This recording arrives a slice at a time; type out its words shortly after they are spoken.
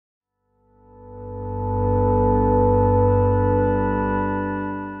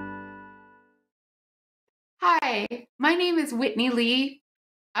My name is Whitney Lee.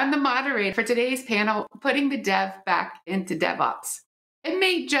 I'm the moderator for today's panel, Putting the Dev Back into DevOps. It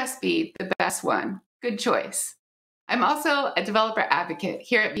may just be the best one. Good choice. I'm also a developer advocate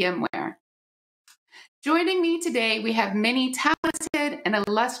here at VMware. Joining me today, we have many talented and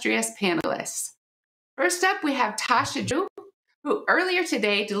illustrious panelists. First up, we have Tasha Drew, who earlier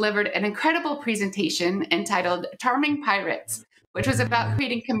today delivered an incredible presentation entitled Charming Pirates, which was about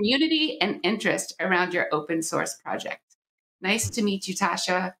creating community and interest around your open source project. Nice to meet you,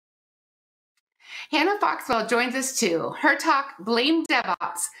 Tasha. Hannah Foxwell joins us too. Her talk, Blame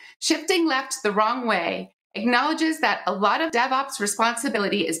DevOps, Shifting Left the Wrong Way, acknowledges that a lot of DevOps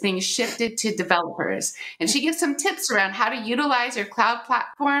responsibility is being shifted to developers. And she gives some tips around how to utilize your cloud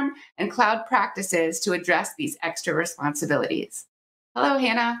platform and cloud practices to address these extra responsibilities. Hello,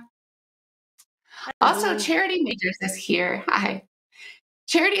 Hannah. Also, Charity Majors is here. Hi.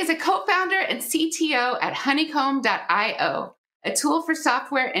 Charity is a co-founder and CTO at Honeycomb.io, a tool for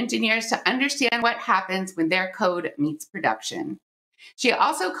software engineers to understand what happens when their code meets production. She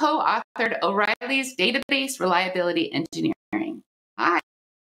also co-authored O'Reilly's Database Reliability Engineering. Hi.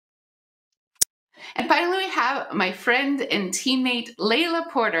 And finally, we have my friend and teammate, Layla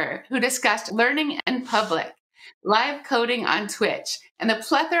Porter, who discussed learning in public, live coding on Twitch, and the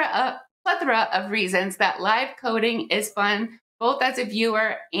plethora of reasons that live coding is fun, both as a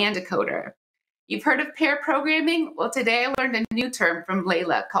viewer and a coder. You've heard of pair programming? Well, today I learned a new term from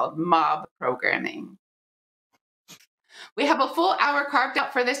Layla called mob programming. We have a full hour carved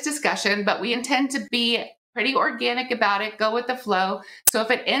out for this discussion, but we intend to be pretty organic about it, go with the flow. So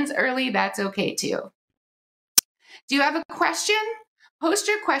if it ends early, that's okay too. Do you have a question? Post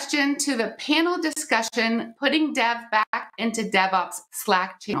your question to the panel discussion, Putting Dev Back into DevOps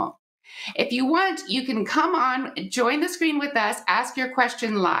Slack channel. If you want, you can come on, join the screen with us, ask your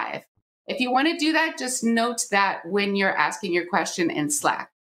question live. If you want to do that, just note that when you're asking your question in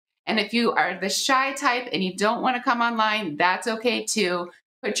Slack. And if you are the shy type and you don't want to come online, that's okay too.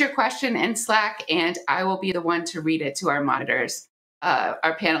 Put your question in Slack and I will be the one to read it to our monitors,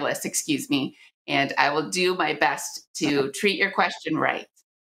 our panelists, excuse me. And I will do my best to treat your question right.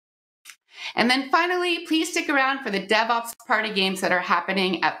 And then finally, please stick around for the DevOps party games that are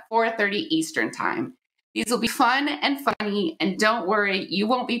happening at 4:30 Eastern time. These will be fun and funny, and don't worry, you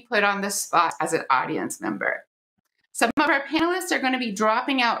won't be put on the spot as an audience member. Some of our panelists are going to be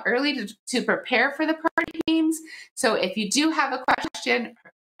dropping out early to prepare for the party games. So if you do have a question,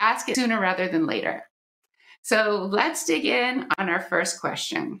 ask it sooner rather than later. So let's dig in on our first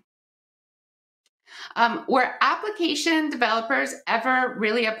question. Were application developers ever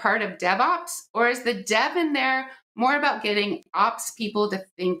really a part of DevOps, or is the dev in there more about getting ops people to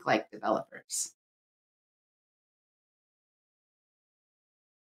think like developers?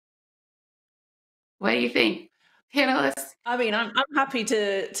 What do you think, panelists? I mean, I'm happy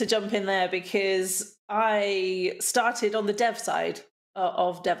to jump in there because I started on the dev side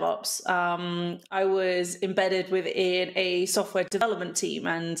of DevOps. I was embedded within a software development team,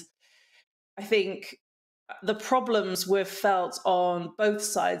 and I think the problems were felt on both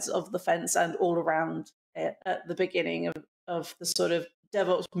sides of the fence and all around it at the beginning of the sort of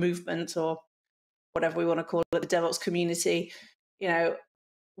DevOps movement, or whatever we want to call it, the DevOps community. You know,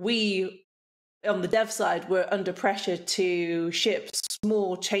 we on the dev side were under pressure to ship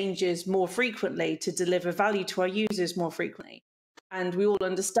small changes more frequently to deliver value to our users more frequently. And we all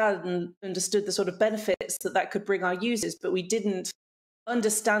understood the sort of benefits that could bring our users, but we didn't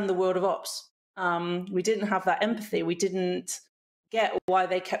understand the world of ops. We didn't have that empathy. We didn't get why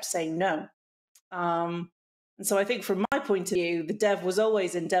they kept saying no. And so I think from my point of view, the dev was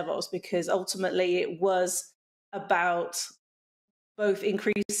always in DevOps because ultimately it was about both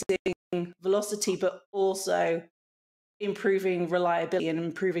increasing velocity, but also improving reliability and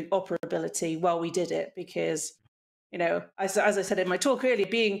improving operability while we did it. Because, you know, as I said in my talk earlier,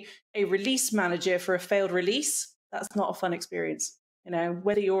 being a release manager for a failed release, that's not a fun experience. You know,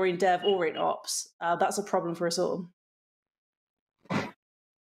 whether you're in dev or in ops, that's a problem for us all.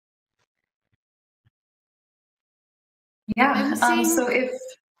 Yeah. So if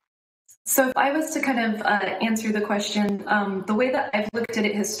I was to kind of answer the question, the way that I've looked at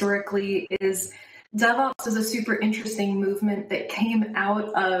it historically is DevOps is a super interesting movement that came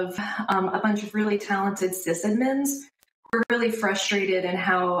out of a bunch of really talented sysadmins who were really frustrated in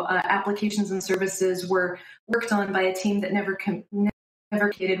how applications and services were worked on by a team that never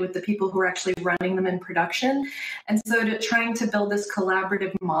communicated with the people who were actually running them in production. And so trying to build this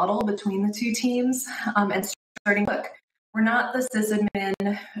collaborative model between the two teams and starting to look, We're not the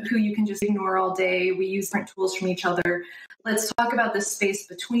sysadmin who you can just ignore all day. We use different tools from each other. Let's talk about the space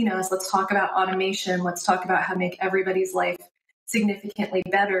between us. Let's talk about automation. Let's talk about how to make everybody's life significantly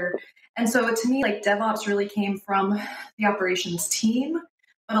better. And so to me, like DevOps really came from the operations team,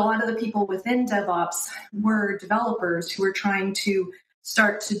 but a lot of the people within DevOps were developers who were trying to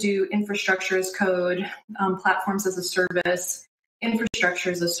start to do infrastructure as code, platforms as a service,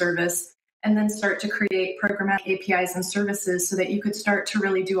 infrastructure as a service, and then start to create programmatic APIs and services so that you could start to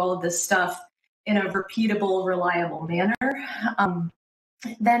really do all of this stuff in a repeatable, reliable manner.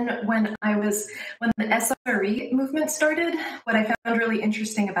 Then when the SRE movement started, what I found really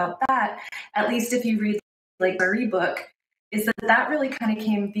interesting about that, at least if you read like the SRE book, is that really kind of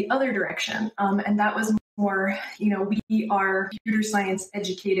came the other direction. And that was more, we are computer science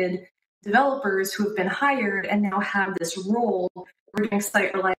educated developers who have been hired and now have this role. We're doing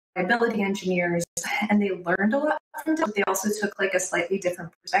site reliability engineers, and they learned a lot from it. They also took like a slightly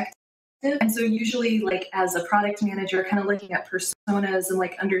different perspective. And so usually like as a product manager, kind of looking at personas and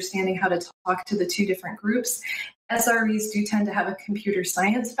like understanding how to talk to the two different groups, SREs do tend to have a computer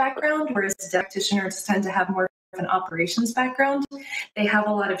science background, whereas practitioners tend to have more of an operations background. They have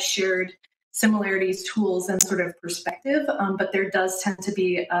a lot of shared similarities, tools, and sort of perspective, but there does tend to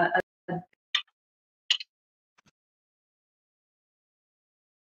be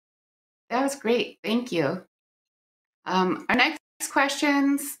That was great. Thank you. Our next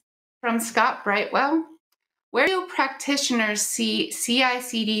question's from Scott Brightwell. Where do practitioners see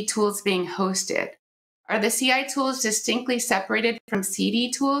CI/CD tools being hosted? Are the CI tools distinctly separated from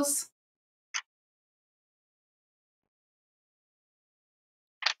CD tools?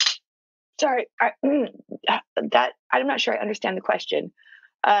 Sorry, I'm not sure I understand the question.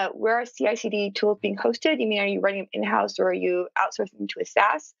 Where are CI/CD tools being hosted? You mean, are you running them in-house or are you outsourcing them to a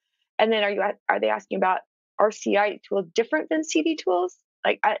SaaS? And then are they asking about, are CI tools different than CD tools?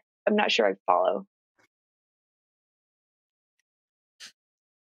 Like, I'm not sure I follow.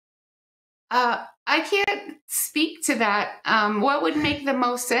 I can't speak to that. What would make the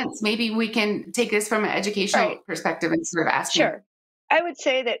most sense? Maybe we can take this from an educational perspective and sort of ask. Sure. I would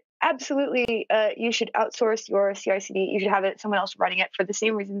say that absolutely you should outsource your CI/CD. You should have someone else running it for the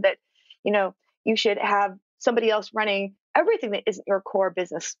same reason that, you should have somebody else running everything that isn't your core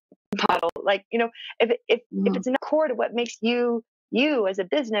business model. Like, if it's not core to what makes you as a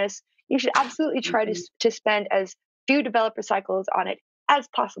business, you should absolutely try to spend as few developer cycles on it as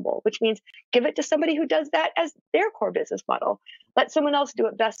possible, which means give it to somebody who does that as their core business model. Let someone else do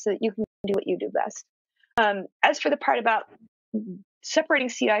it best so that you can do what you do best. As for the part about separating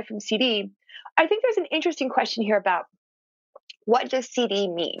CI from CD, I think there's an interesting question here about what does CD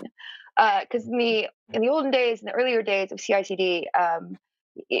mean? Because in the olden days, in the earlier days of CI/CD,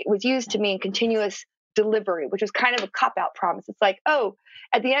 it was used to mean continuous delivery, which was kind of a cop-out promise. It's like, oh,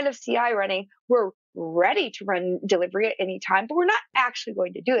 at the end of CI running, we're ready to run delivery at any time, but we're not actually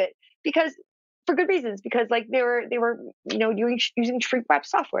going to do it because for good reasons, because like they were using shrink wrap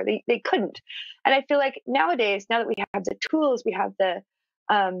software. They couldn't. And I feel like nowadays, now that we have the tools, we have the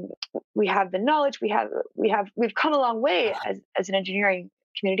knowledge, we've come a long way as an engineering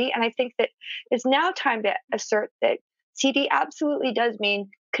community. And I think that it's now time to assert that CD absolutely does mean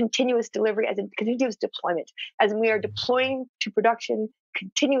continuous delivery, as in continuous deployment, as in we are deploying to production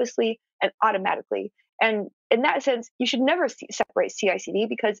continuously and automatically. And in that sense, you should never separate CI/CD,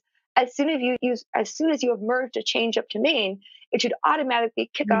 because as soon as you have merged a change up to main, it should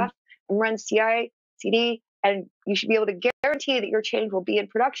automatically kick off and run CI/CD, and you should be able to guarantee that your change will be in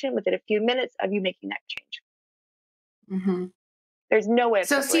production within a few minutes of you making that change. There's no way of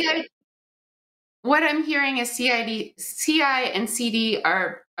separating. What I'm hearing is CI and CD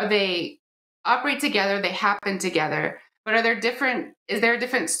they operate together, they happen together, but is there a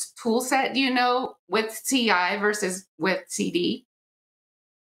different tool set, with CI versus with CD?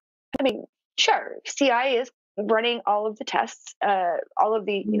 I mean, sure. CI is running all of the tests, all of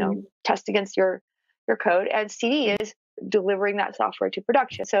the, tests against your code, and CD is delivering that software to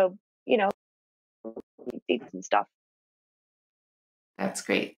production. So, and stuff. That's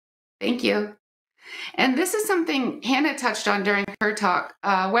great. Thank you. And this is something Hannah touched on during her talk.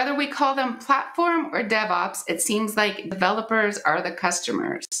 Whether we call them platform or DevOps, it seems like developers are the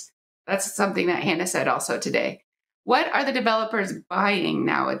customers. That's something that Hannah said also today. What are the developers buying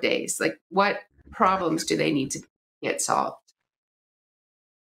nowadays? Like, what problems do they need to get solved?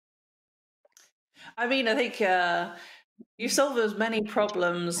 I mean, I think you solve as many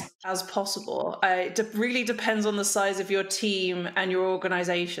problems as possible. It really depends on the size of your team and your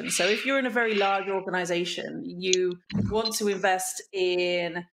organization. So if you're in a very large organization, you want to invest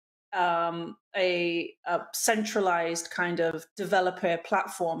in a centralized kind of developer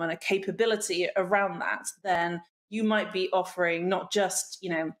platform and a capability around that, then you might be offering not just,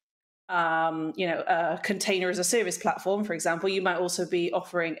 a container as a service platform, for example. You might also be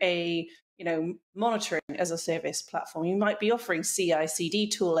offering a, monitoring as a service platform. You might be offering CI/CD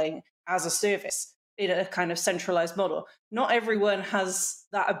tooling as a service in a kind of centralized model. Not everyone has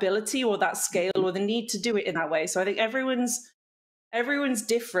that ability or that scale or the need to do it in that way. So I think everyone's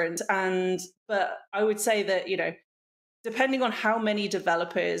different. But I would say that, depending on how many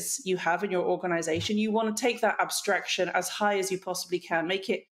developers you have in your organization, you want to take that abstraction as high as you possibly can, make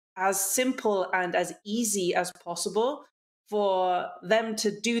it as simple and as easy as possible for them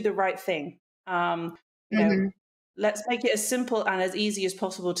to do the right thing. Let's make it as simple and as easy as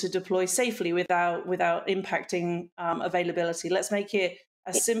possible to deploy safely without impacting availability. Let's make it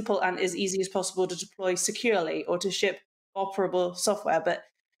as simple and as easy as possible to deploy securely or to ship operable software. But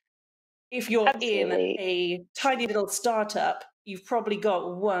if you're in a tiny little startup, you've probably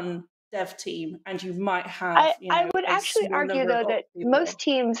got one dev team, and you might have. I would actually argue, though, that most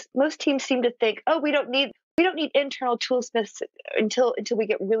teams seem to think, oh, we don't need internal toolsmiths until we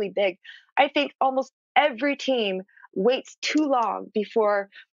get really big. I think almost every team waits too long before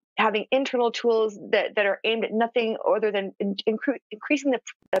having internal tools that are aimed at nothing other than increasing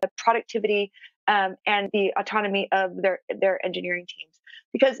the productivity and the autonomy of their engineering teams.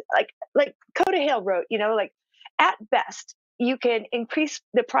 Because like Coda Hale wrote, at best, you can increase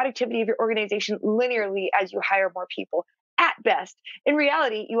the productivity of your organization linearly as you hire more people. At best, in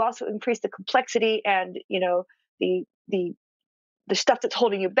reality, you also increase the complexity and the stuff that's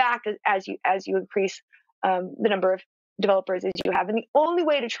holding you back as you increase the number of developers as you have. And the only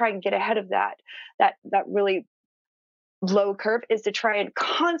way to try and get ahead of that really low curve is to try and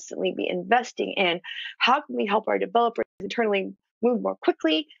constantly be investing in how can we help our developers internally move more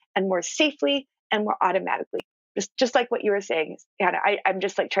quickly and more safely and more automatically. Just like what you were saying, Hannah. I'm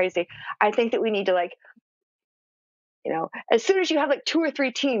just trying to say, I think that we need to as soon as you have 2 or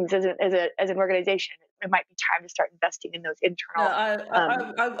 3 teams as an organization, it might be time to start investing in those internal.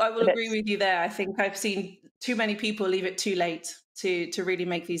 I will agree with you there. I think I've seen too many people leave it too late to really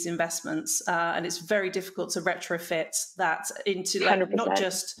make these investments, and it's very difficult to retrofit that into not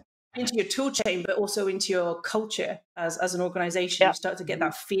just into your tool chain, but also into your culture as an organization. You start to get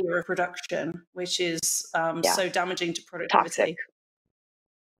that fear of production, which is so damaging to productivity.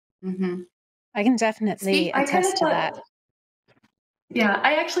 I can definitely attest to that. Yeah,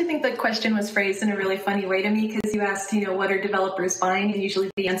 I actually think the question was phrased in a really funny way to me, because you asked, what are developers buying? And usually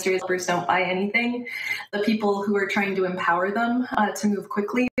the answer is developers don't buy anything. The people who are trying to empower them to move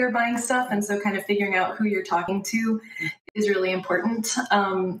quickly are buying stuff. And so kind of figuring out who you're talking to is really important.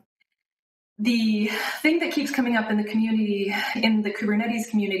 The thing that keeps coming up in the community, in the Kubernetes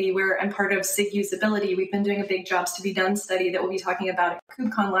community, where I'm part of SIG usability, we've been doing a big jobs to be done study that we'll be talking about at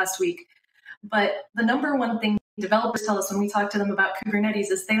KubeCon last week. But the number one thing developers tell us when we talk to them about Kubernetes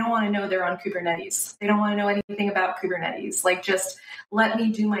is they don't want to know they're on Kubernetes. They don't want to know anything about Kubernetes. Just let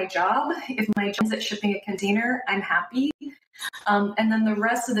me do my job. If my job is at shipping a container, I'm happy. And then the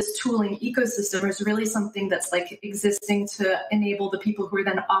rest of this tooling ecosystem is really something that's existing to enable the people who are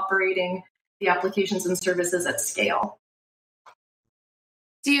then operating the applications and services at scale.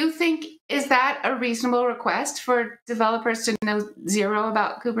 Do you think, is that a reasonable request for developers to know zero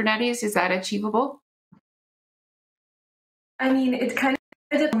about Kubernetes? Is that achievable? I mean, it's kind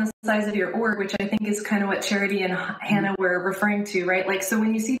of depends on the size of your org, which I think is kind of what Charity and Hannah were referring to, right? So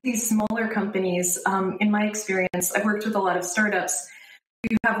when you see these smaller companies, in my experience, I've worked with a lot of startups.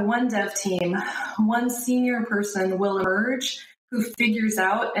 You have one dev team, one senior person will emerge who figures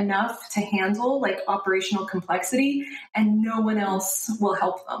out enough to handle operational complexity, and no one else will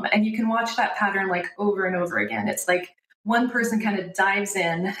help them. And you can watch that pattern over and over again. It's one person kind of dives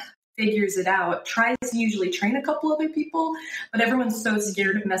in, figures it out, tries to usually train a couple other people, but everyone's so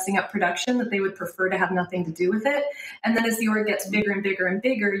scared of messing up production that they would prefer to have nothing to do with it. And then as the org gets bigger and bigger and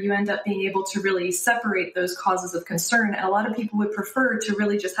bigger, you end up being able to really separate those causes of concern. And a lot of people would prefer to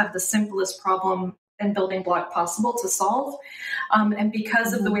really just have the simplest problem and building block possible to solve. And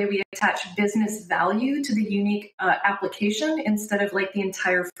because of the way we attach business value to the unique application instead of the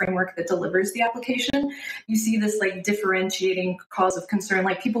entire framework that delivers the application, you see this differentiating cause of concern.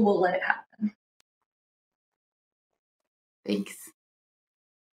 People will let it happen. Thanks.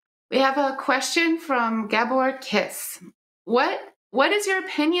 We have a question from Gabor Kiss. What is your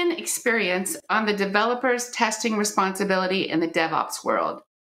opinion, experience on the developer's testing responsibility in the DevOps world?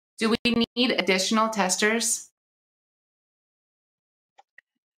 Do we need additional testers?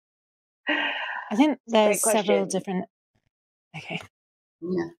 I think there's several different. Okay.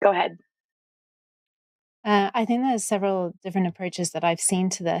 Yeah. Go ahead. I think there's several different approaches that I've seen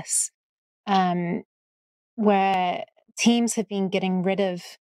to this, where teams have been getting rid of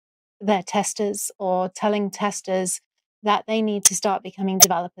their testers or telling testers that they need to start becoming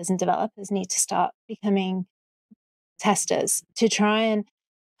developers and developers need to start becoming testers, to try and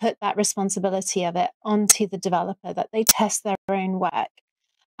put that responsibility of it onto the developer, that they test their own work.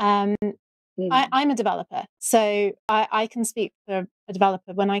 I'm a developer, so I can speak for a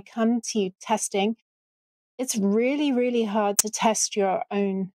developer. When I come to testing, it's really, really hard to test your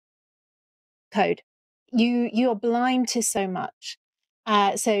own code. You're blind to so much.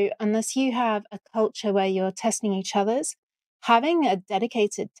 So unless you have a culture where you're testing each other's, having a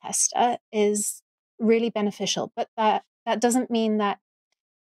dedicated tester is really beneficial. But that doesn't mean that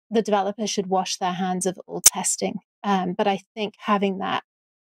the developer should wash their hands of all testing. But I think having that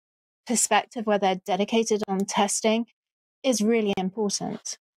perspective where they're dedicated on testing is really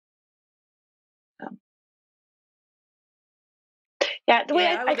important. Yeah, the way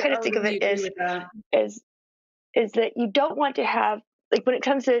I kind of think of it is that you don't want to have, like, when it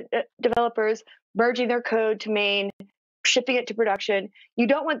comes to developers merging their code to main, shipping it to production, you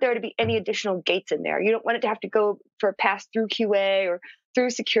don't want there to be any additional gates in there. You don't want it to have to go for a pass through QA or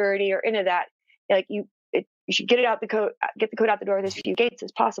through security or any of that. Like you should get the code out the door with as few gates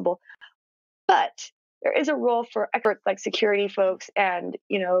as possible. But there is a role for experts like security folks and,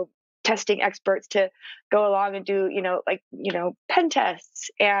 testing experts to go along and do, pen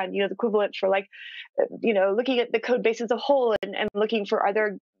tests and, the equivalent for looking at the code base as a whole and looking for, are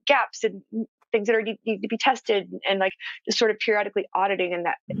there gaps and things that need to be tested, and like just sort of periodically auditing in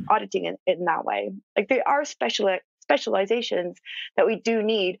that way. Like there are specializations that we do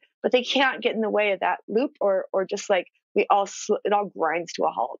need, but they can't get in the way of that loop or just like it all grinds to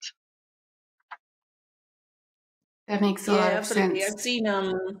a halt. That makes a lot of absolutely. sense.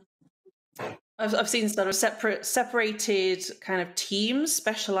 I've seen sort of separated kind of teams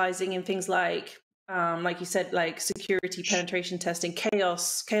specializing in things like you said, like security penetration testing,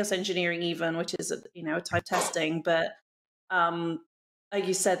 chaos engineering, even, which is a type of testing. But like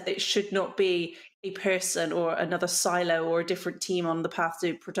you said, it should not be a person or another silo or a different team on the path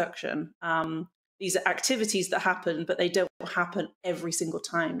to production. These are activities that happen, but they don't happen every single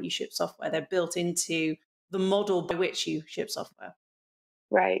time you ship software. They're built into the model by which you ship software.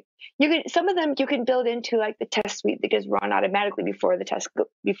 Right. Some of them you can build into like the test suite that gets run automatically before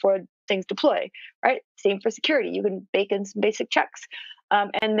things deploy. Right. Same for security. You can bake in some basic checks,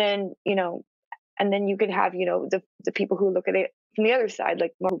 and then you can have the people who look at it from the other side,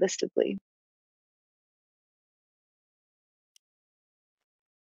 like more holistically.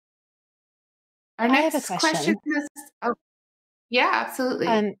 Our next question is, yeah,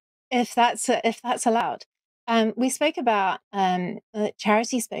 absolutely. If that's allowed, we spoke about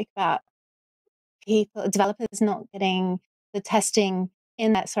Charity spoke about developers not getting the testing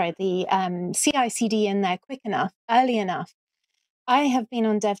in that. Sorry, the CI/CD in there early enough. I have been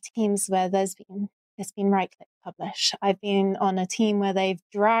on dev teams where there's been right-click publish. I've been on a team where they've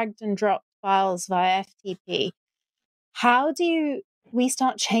dragged and dropped files via FTP. How do we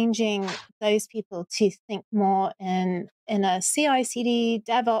start changing those people to think more in a CI/CD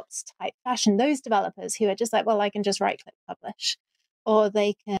DevOps type fashion? Those developers who are just like, well, I can just right-click publish, or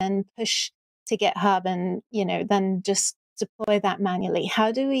they can push to GitHub and then just deploy that manually.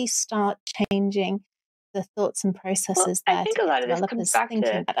 How do we start changing the thoughts and processes there? I think a lot of this comes back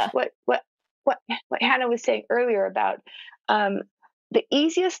to what Hannah was saying earlier about the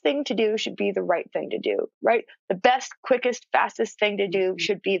easiest thing to do should be the right thing to do, right? The best, quickest, fastest thing to do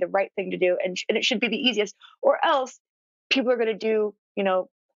should be the right thing to do, and it should be the easiest. Or else, people are going to do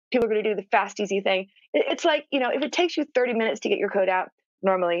the fast, easy thing. It's like if it takes you 30 minutes to get your code out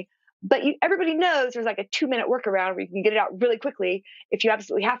normally, but everybody knows there's like a 2-minute workaround where you can get it out really quickly if you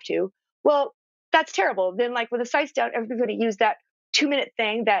absolutely have to. Well, that's terrible. Then, like when the site's down, everybody's going to use that 2-minute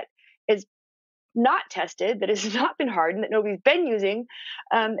thing that is not tested, that has not been hardened, that nobody's been using.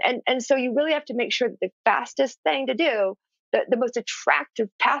 And so you really have to make sure that the fastest thing to do, the most attractive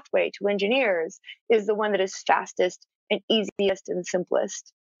pathway to engineers, is the one that is fastest and easiest and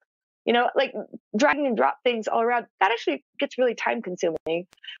simplest. Like dragging and drop things all around, that actually gets really time consuming.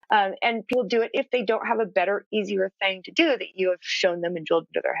 And people do it if they don't have a better, easier thing to do that you have shown them and drilled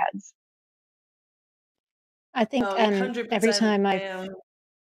into their heads. I think every time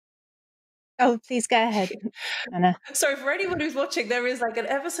Oh, please go ahead, Anna. Sorry, for anyone who's watching, there is like an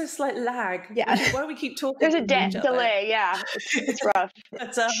ever so slight lag, Yeah. which is why we keep talking. There's a to each other. delay. Yeah, it's rough.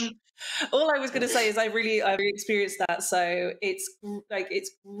 But all I was going to say is I really experienced that. So it's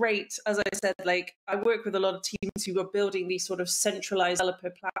great. As I said, like I work with a lot of teams who are building these sort of centralized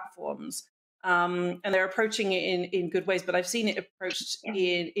developer platforms. And they're approaching it in good ways, but I've seen it approached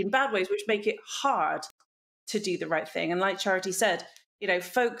in bad ways, which make it hard to do the right thing. And like Charity said,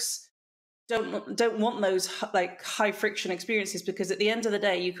 folks don't want those like high friction experiences, because at the end of the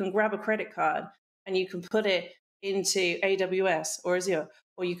day, you can grab a credit card and you can put it into AWS or Azure,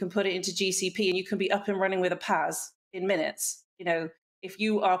 or you can put it into GCP, and you can be up and running with a PaaS in minutes. If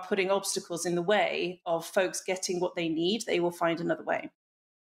you are putting obstacles in the way of folks getting what they need, they will find another way.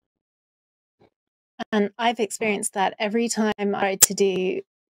 And I've experienced that every time I try to do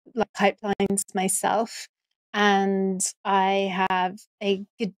like pipelines myself, and I have a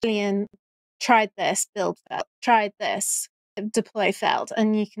gajillion tried this, build failed, tried this, deploy failed.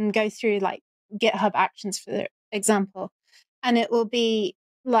 And you can go through like GitHub Actions, for example, and it will be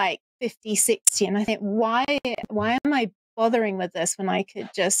like 50, 60. And I think, why am I bothering with this when I could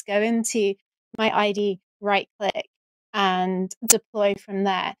just go into my ID, right click, and deploy from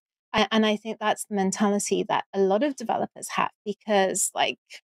there? And I think that's the mentality that a lot of developers have, because like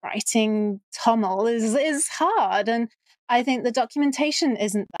writing TOML is hard. And I think the documentation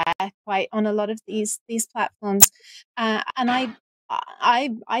isn't there quite on a lot of these platforms. And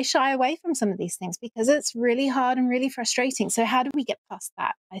I shy away from some of these things because it's really hard and really frustrating. So how do we get past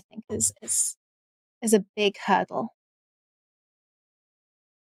that? I think is a big hurdle.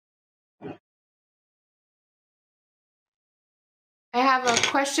 I have a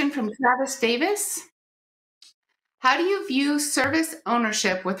question from Travis Davis. How do you view service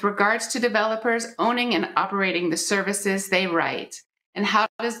ownership with regards to developers owning and operating the services they write? And how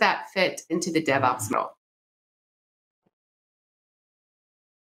does that fit into the DevOps model?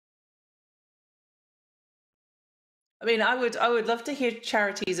 I mean, I would love to hear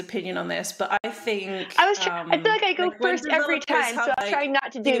Charity's opinion on this, but I think I feel like I go first every time, so I'll try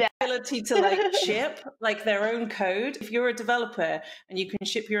not to do that. The ability to like ship like their own code. If you're a developer and you can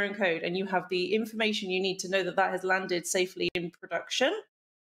ship your own code and you have the information you need to know that has landed safely in production,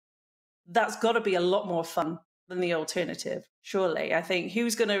 that's got to be a lot more fun than the alternative. Surely, I think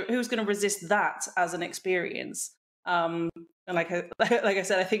who's gonna resist that as an experience? And like I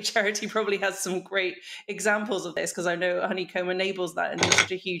said, I think Charity probably has some great examples of this, because I know Honeycomb enables that in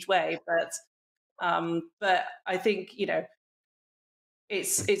such a huge way. But I think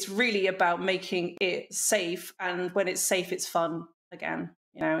it's really about making it safe, and when it's safe, it's fun again.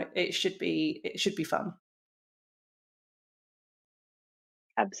 It should be fun.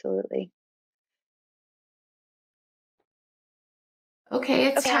 Absolutely. Okay,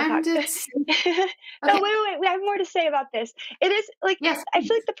 it's time to. Okay. No, wait. We have more to say about this. It is like, yes, I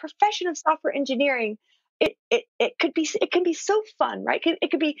feel like the profession of software engineering, it can be so fun, right?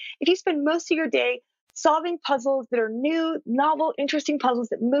 It could be, if you spend most of your day solving puzzles that are new, novel, interesting puzzles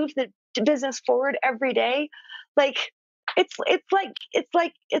that move the business forward every day. Like it's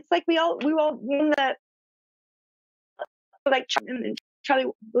like we all in the like Charlie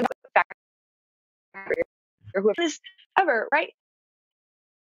or whoever this ever, right?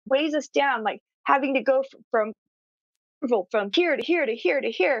 Weighs us down, like having to go from here to here to here to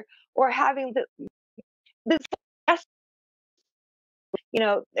here, or having this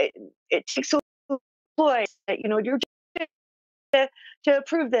it takes so employees that you're to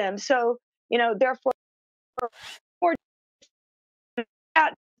approve them. So therefore, more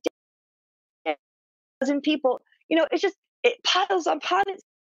dozen people. It's just, it piles on piles.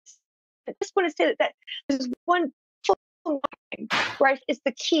 I just want to say that there's one right is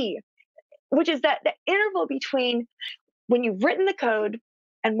the key, which is that the interval between when you've written the code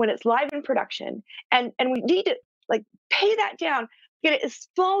and when it's live in production. And we need to like pay that down, get it as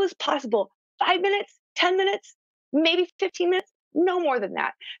small as possible. 5 minutes, 10 minutes, maybe 15 minutes, no more than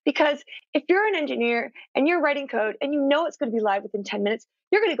that. Because if you're an engineer and you're writing code and you know it's going to be live within 10 minutes,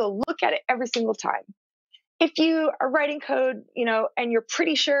 you're going to go look at it every single time. If you are writing code, and you're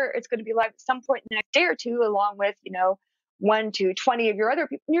pretty sure it's going to be live at some point in the next day or two, along with, 1 to 20 of your other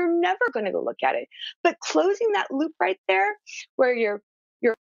people, you're never going to go look at it. But closing that loop right there, where you're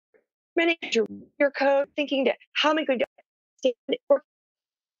managing your code, thinking that how am I going to stay work?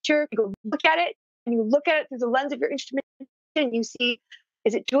 Sure, you go look at it, and you look at it through the lens of your instrument, and you see,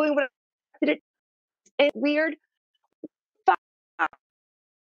 is it doing what I did? It's weird. 5%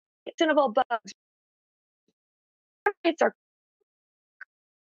 of all bugs. It's our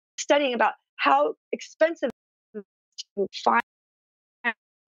studying about how expensive to find,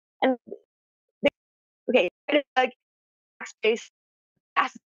 and okay, like space,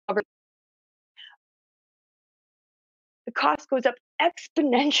 the cost goes up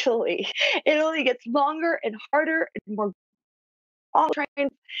exponentially. It only gets longer and harder and more all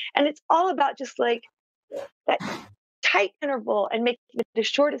trains, and it's all about just like that tight interval and making it as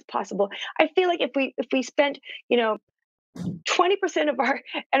short as possible. I feel like if we spent, 20% of our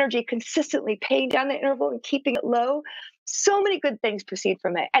energy consistently paying down the interval and keeping it low, so many good things proceed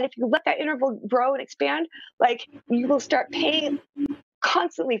from it. And if you let that interval grow and expand, like you will start paying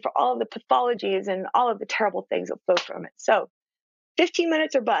constantly for all of the pathologies and all of the terrible things that flow from it. So 15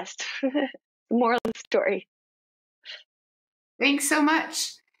 minutes or bust. The moral of the story. Thanks so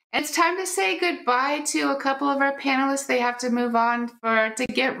much. It's time to say goodbye to a couple of our panelists. They have to move on to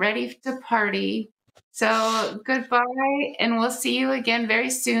get ready to party. So goodbye, and we'll see you again very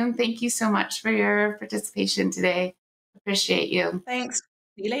soon. Thank you so much for your participation today. Appreciate you. Thanks.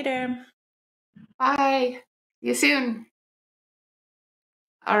 See you later. Bye. See you soon.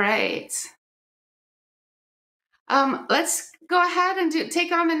 All right. Let's go ahead and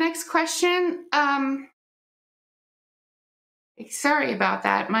take on the next question. Sorry about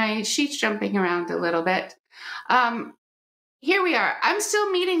that. My sheet's jumping around a little bit. Here we are. I'm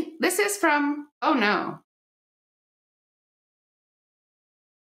still meeting. This is from, oh no.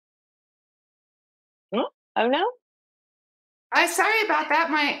 Oh no? Sorry about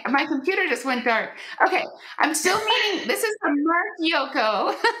that. My computer just went dark. Okay, I'm still meeting. This is from Mark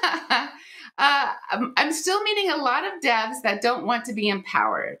Yoko. I'm still meeting a lot of devs that don't want to be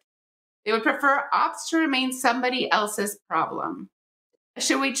empowered. They would prefer ops to remain somebody else's problem.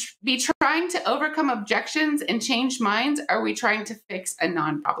 Should we be trying to overcome objections and change minds? Or are we trying to fix a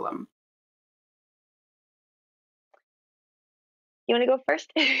non-problem? You want to go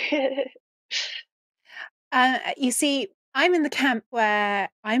first? You see, I'm in the camp where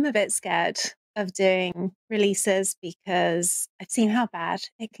I'm a bit scared of doing releases because I've seen how bad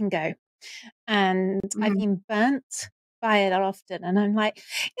it can go. And I've been burnt by it often. And I'm like,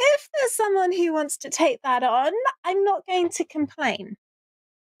 if there's someone who wants to take that on, I'm not going to complain.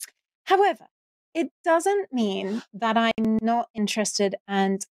 However, it doesn't mean that I'm not interested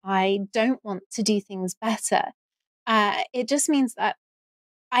and I don't want to do things better. It just means that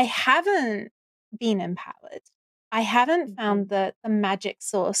I haven't been empowered. I haven't found the magic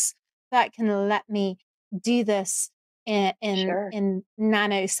sauce that can let me do this in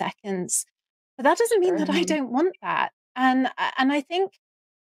nanoseconds. But that doesn't mean that I don't want that. And I think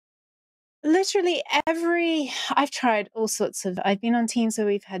literally I've tried all sorts of, I've been on teams where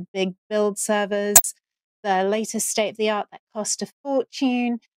we've had big build servers, the latest state of the art that cost a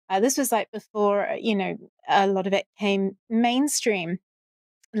fortune. This was like before, a lot of it came mainstream,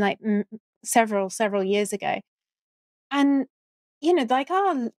 like several years ago. And, like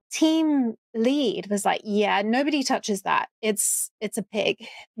our team lead was like, yeah, nobody touches that. It's a pig.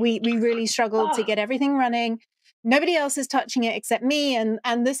 We really struggled to get everything running. Nobody else is touching it except me and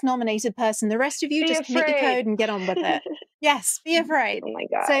this nominated person. The rest of you just commit your code and get on with it. Yes, be afraid. Oh my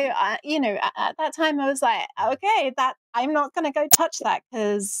God. So, at that time I was like, okay, that I'm not going to go touch that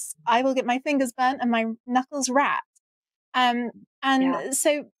because I will get my fingers burnt and my knuckles wrapped.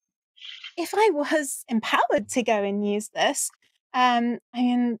 So if I was empowered to go and use this, I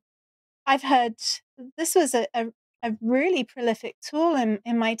mean, I've heard this was a really prolific tool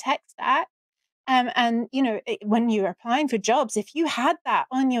in my tech stack. And, when you were applying for jobs, if you had that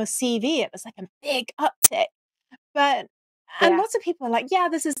on your CV, it was like a big uptick. And lots of people are like, yeah,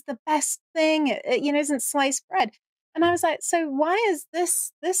 this is the best thing. It isn't sliced bread. And I was like, so why is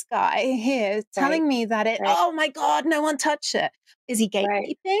this guy here telling me that oh my God, no one touched it? Is he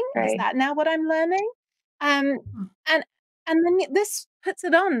gatekeeping? Is that now what I'm learning? And then this puts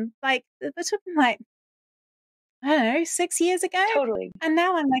it on like, I don't know, 6 years ago. Totally. And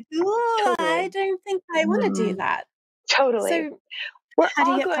now I'm like, I don't think I want to do that. Totally. So we're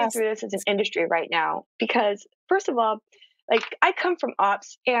all going through this as an industry right now because, first of all, like I come from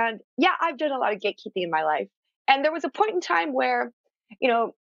ops and I've done a lot of gatekeeping in my life. And there was a point in time where,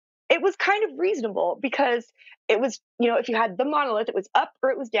 it was kind of reasonable because it was, if you had the monolith, it was up or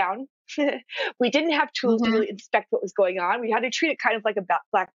it was down. We didn't have tools to really inspect what was going on. We had to treat it kind of like a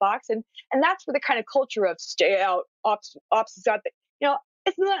black box. And that's where the kind of culture of stay out, ops is out there.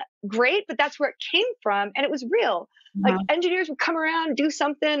 It's not great, but that's where it came from. And it was real. Like engineers would come around, do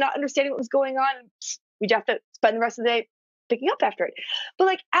something, not understanding what was going on. And we'd have to spend the rest of the day picking up after it. But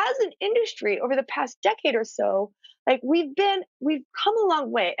like as an industry over the past decade or so, like we've come a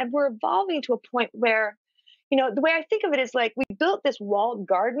long way and we're evolving to a point where, the way I think of it is like we built this walled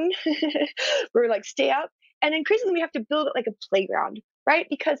garden where like stay out, and increasingly we have to build it like a playground, right?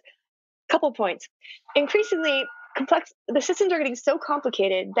 Because couple points. Increasingly complex, the systems are getting so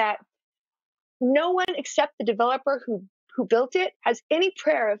complicated that no one except the developer who built it has any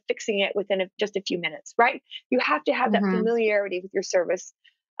prayer of fixing it within just a few minutes, right? You have to have that familiarity with your service.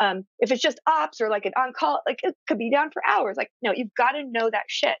 If it's just ops or like an on-call, like it could be down for hours. Like, no, you've got to know that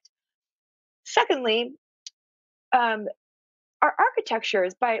shit. Secondly, our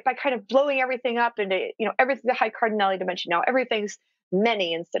architectures, by kind of blowing everything up into, everything's a high cardinality dimension now. Everything's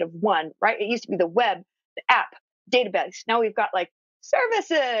many instead of one, right? It used to be the web, the app, database. Now we've got like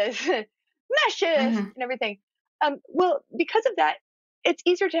services, meshes, and everything. Well, because of that, it's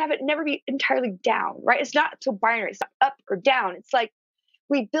easier to have it never be entirely down, right? It's not so binary. It's not up or down. It's like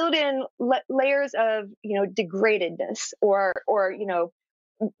we build in layers of, degradedness or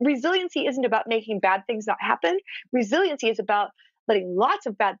resiliency isn't about making bad things not happen. Resiliency is about letting lots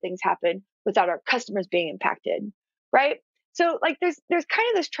of bad things happen without our customers being impacted, right? So like there's kind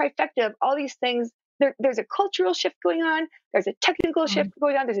of this trifecta of all these things. There's a cultural shift going on. There's a technical shift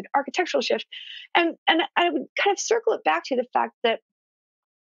going on. There's an architectural shift. And I would kind of circle it back to the fact that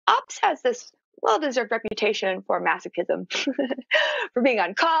ops has this well-deserved reputation for masochism, for being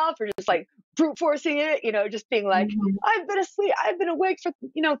on call, for just like brute forcing it, just being like, I've been asleep, I've been awake for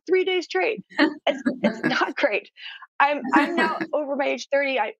 3 days straight. It's not great. I'm now over my age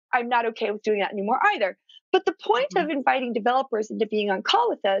 30. I'm not okay with doing that anymore either. But the point of inviting developers into being on call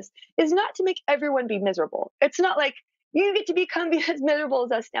with us is not to make everyone be miserable. It's not like you get to become as miserable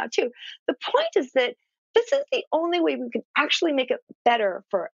as us now too. The point is that this is the only way we can actually make it better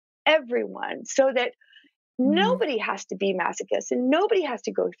for everyone, so that nobody has to be masochists and nobody has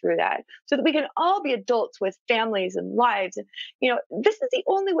to go through that, so that we can all be adults with families and lives. And this is the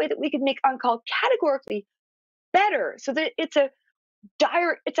only way that we can make on-call categorically better, so that it's a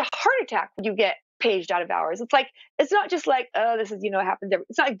heart attack when you get paged out of hours. It's not just like, oh, this is, happens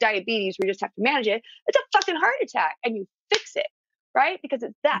it's not like diabetes where you just have to manage it. It's a fucking heart attack and you fix it, right? Because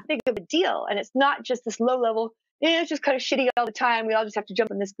it's that big of a deal. And it's not just this low level, it's just kind of shitty all the time. We all just have to jump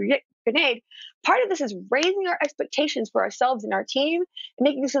on this grenade. Part of this is raising our expectations for ourselves and our team and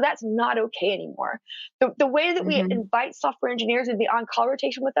making so that's not okay anymore. The way that we invite software engineers into the on-call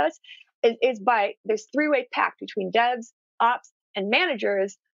rotation with us is by this three-way pact between devs, ops, and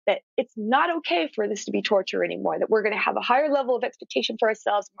managers, that it's not okay for this to be torture anymore, that we're going to have a higher level of expectation for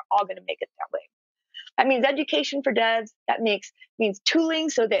ourselves, and we're all going to make it that way. That means education for devs. That means tooling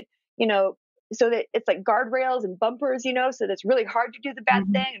so that it's like guardrails and bumpers, so that it's really hard to do the bad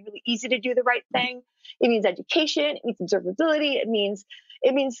thing and really easy to do the right thing. It means education. It means observability. It means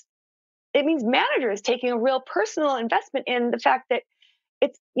managers taking a real personal investment in the fact that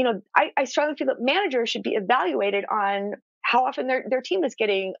it's, I strongly feel that managers should be evaluated on how often their team is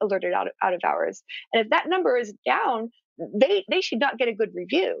getting alerted out of hours. And if that number is down, they should not get a good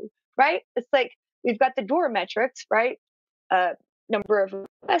review, right? It's like we've got the DOOR metrics, right? Number of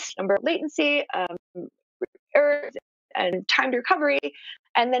requests, number of latency, errors, and time to recovery.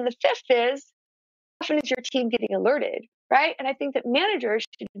 And then the fifth is, how often is your team getting alerted, right? And I think that managers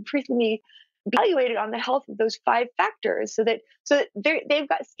should increasingly be evaluated on the health of those 5 factors, so that they've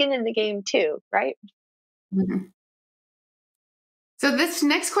got skin in the game too, right? So this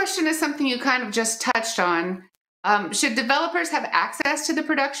next question is something you kind of just touched on. Should developers have access to the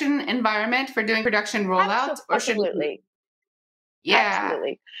production environment for doing production rollouts? Absolutely. Yeah.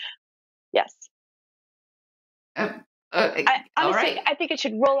 Absolutely. Yes. Honestly, right. I think it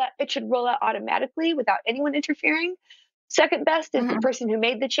should roll out automatically without anyone interfering. Second best is the person who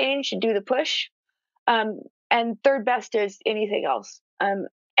made the change should do the push. And third best is anything else. And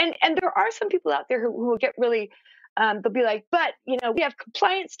there are some people out there who will get really, they'll be like, but, we have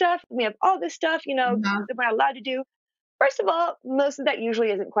compliance stuff. We have all this stuff, that we're not allowed to do. First of all, most of that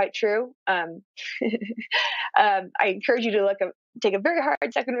usually isn't quite true. I encourage you to take a very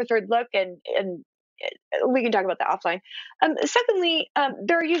hard second or third look, and we can talk about that offline. Secondly,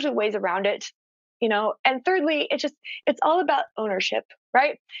 there are usually ways around it, and thirdly, it's all about ownership,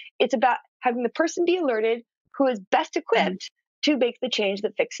 right? It's about having the person be alerted who is best equipped to make the change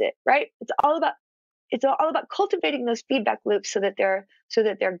that fix it, right? It's all about cultivating those feedback loops so that they're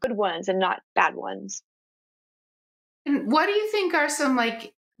good ones and not bad ones. And what do you think are some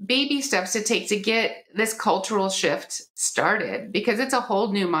baby steps to take to get this cultural shift started? Because it's a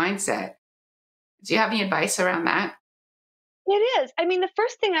whole new mindset. Do you have any advice around that? It is. I mean, the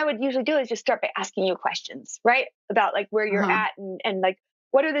first thing I would usually do is just start by asking you questions, right? About where you're at and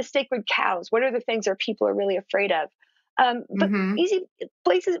what are the sacred cows? What are the things that people are really afraid of? But easy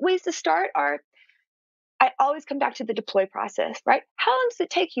ways to start are, I always come back to the deploy process, right? How long does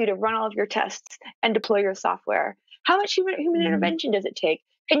it take you to run all of your tests and deploy your software? How much human intervention does it take?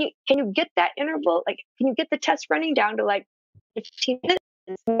 can you get that interval? Like, can you get the test running down to like 15 minutes?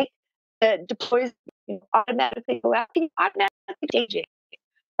 Make the deploys automatically go out? Can you automatically stage it?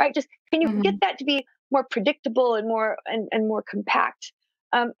 Right? Just can you get that to be more predictable and more and more compact?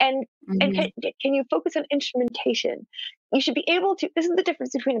 And can you focus on instrumentation? You should be able to. This is the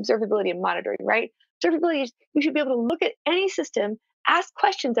difference between observability and monitoring, right? Observability is you should be able to look at any system, ask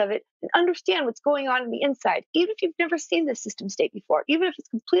questions of it, and understand what's going on in the inside. Even if you've never seen this system state before, even if it's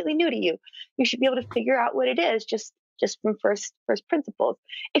completely new to you, you should be able to figure out what it is just from first principles.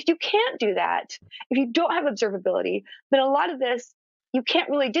 If you can't do that, if you don't have observability, then a lot of this you can't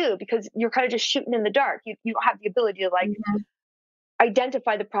really do because you're kind of just shooting in the dark. You don't have the ability to like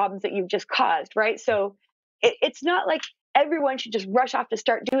identify the problems that you've just caused, right? So it's not like everyone should just rush off to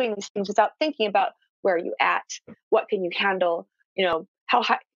start doing these things without thinking about where are you at, what can you handle, how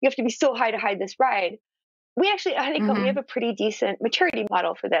high you have to be so high to hide this ride. We actually at Honeycomb we have a pretty decent maturity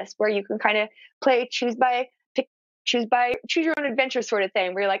model for this, where you can kind of play choose your own adventure sort of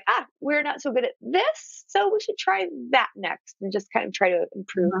thing, where you're like, we're not so good at this, so we should try that next, and just kind of try to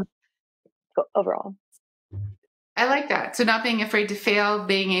improve overall. I like that. So not being afraid to fail,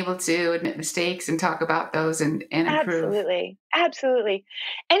 being able to admit mistakes and talk about those and improve. Absolutely.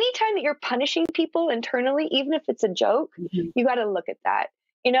 Anytime that you're punishing people internally, even if it's a joke, you got to look at that.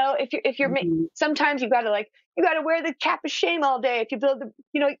 If you're sometimes you got to wear the cap of shame all day. If you build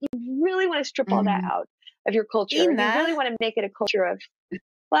you really want to strip all that out of your culture. You really want to make it a culture of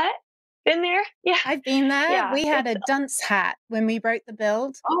what? Been there? Yeah. I've been there. Yeah, we had a dunce hat when we broke the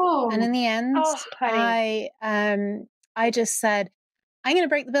build. And in the end, I just said, I'm going to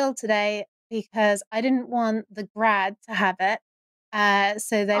break the build today because I didn't want the grad to have it.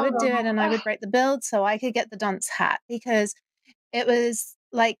 So they would do it and I would break the build so I could get the dunce hat, because it was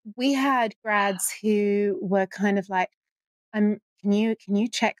like we had grads who were kind of like, can you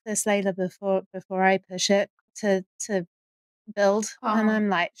check this, Layla, before I push it to build? And I'm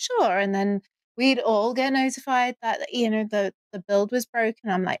like, sure. And then we'd all get notified that the build was broken.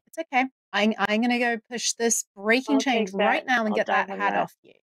 I'm like, it's okay. I'm gonna go push this breaking change right now and get that hat off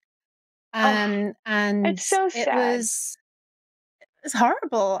you. And it's so sad. It's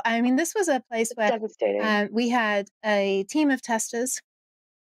horrible. I mean, this was a place where we had a team of testers,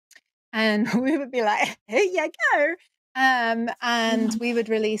 and we would be like, here you go. And we would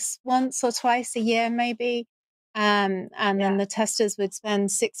release once or twice a year, maybe. And then the testers would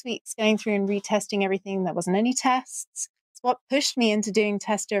spend 6 weeks going through and retesting everything. There wasn't any tests. It's what pushed me into doing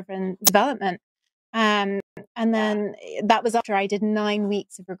test-driven development. And then that was after I did 9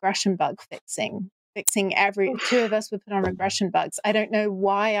 weeks of regression bug fixing two of us would put on regression bugs. I don't know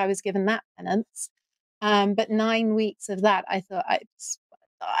why I was given that penance. But 9 weeks of that, I thought I just want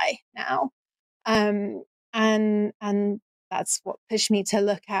to die now. And that's what pushed me to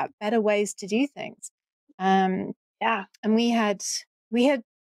look at better ways to do things. And we had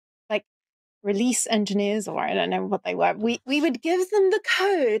like release engineers, or I don't know what they were. We would give them the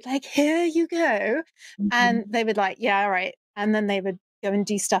code, like, here you go. And they would like, yeah, all right. And then they would go and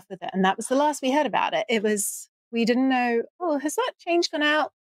do stuff with it. And that was the last we heard about it. We didn't know, has that change gone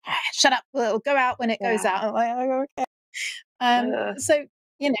out? Shut up. It'll go out when it goes out. I'm like, okay. So,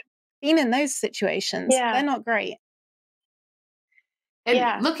 being in those situations, they're not great.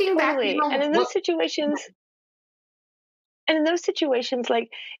 And looking back, and in those situations, like,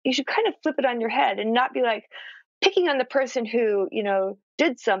 you should kind of flip it on your head and not be like picking on the person who,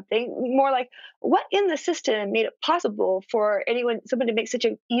 did something. More like, what in the system made it possible for someone to make such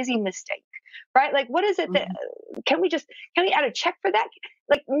an easy mistake, right? Like, what is it that can we add a check for that?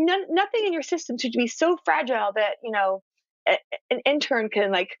 Like, nothing in your system should be so fragile that an intern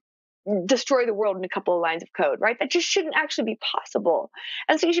can like destroy the world in a couple of lines of code, right? That just shouldn't actually be possible.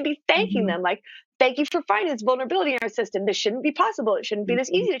 And so you should be thanking them, like, thank you for finding this vulnerability in our system. This shouldn't be possible. It shouldn't be this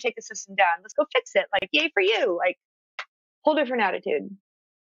easy to take the system down. Let's go fix it. Like, yay for you. Like, whole different attitude.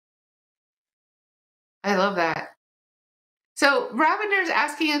 I love that. So Ravender's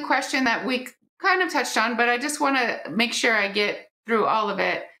asking a question that we kind of touched on, but I just want to make sure I get through all of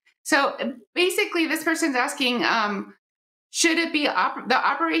it. So basically this person's asking, should it be the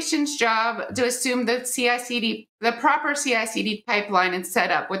operations job to assume the proper CI/CD pipeline and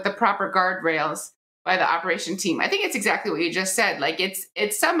setup with the proper guardrails by the operation team? I think it's exactly what you just said. Like,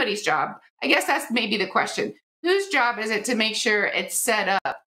 it's somebody's job. I guess that's maybe the question. Whose job is it to make sure it's set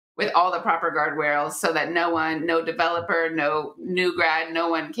up with all the proper guardrails so that no developer, no new grad, no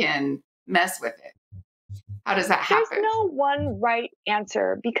one can mess with it? How does that happen? There's no one right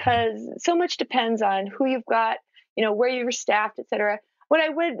answer, because so much depends on who you've got, where you're staffed, et cetera. What I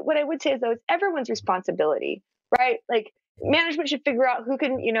would say is, though, it's everyone's responsibility, right? Like, management should figure out who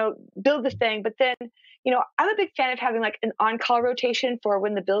can, build the thing. But then, I'm a big fan of having like an on-call rotation for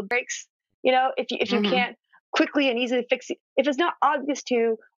when the build breaks. If you can't quickly and easily fix it, if it's not obvious to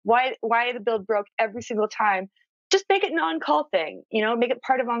you why the build broke every single time, just make it an on-call thing. Make it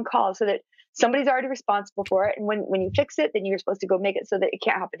part of on-call so that somebody's already responsible for it. And when you fix it, then you're supposed to go make it so that it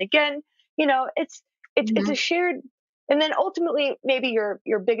can't happen again. It's a shared. And then ultimately, maybe you're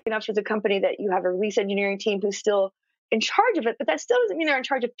big enough as a company that you have a release engineering team who's still in charge of it, but that still doesn't mean they're in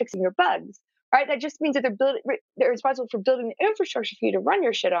charge of fixing your bugs, right? That just means that they're responsible for building the infrastructure for you to run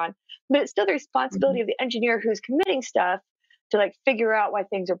your shit on. But it's still the responsibility of the engineer who's committing stuff to like figure out why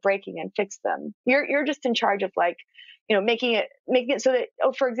things are breaking and fix them. You're just in charge of like, making it so that,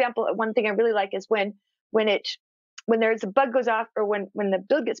 for example, one thing I really like is when there's a bug goes off or when the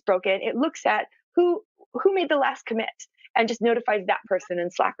build gets broken, it looks at who made the last commit and just notifies that person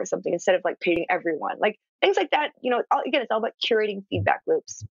in Slack or something instead of like paging everyone. Like things like that, again, it's all about curating feedback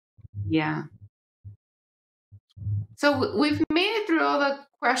loops. Yeah. So we've made it through all the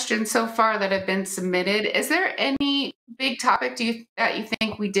questions so far that have been submitted. Is there any big topic that you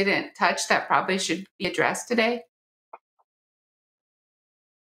think we didn't touch that probably should be addressed today?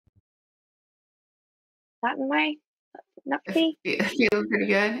 Not me. Feeling pretty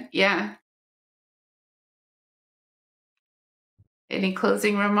good. Yeah. Any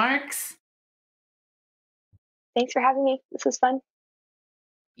closing remarks? Thanks for having me. This was fun.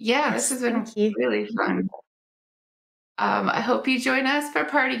 Yeah, this has been really fun. I hope you join us for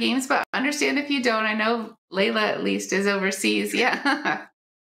party games, but understand if you don't. I know Layla at least is overseas. Yeah.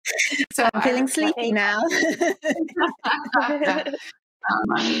 So I'm feeling sleepy now. I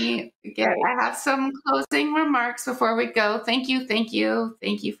have some closing remarks before we go. Thank you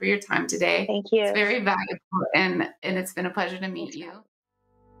for your time today. Thank you. It's very valuable, and it's been a pleasure to meet you.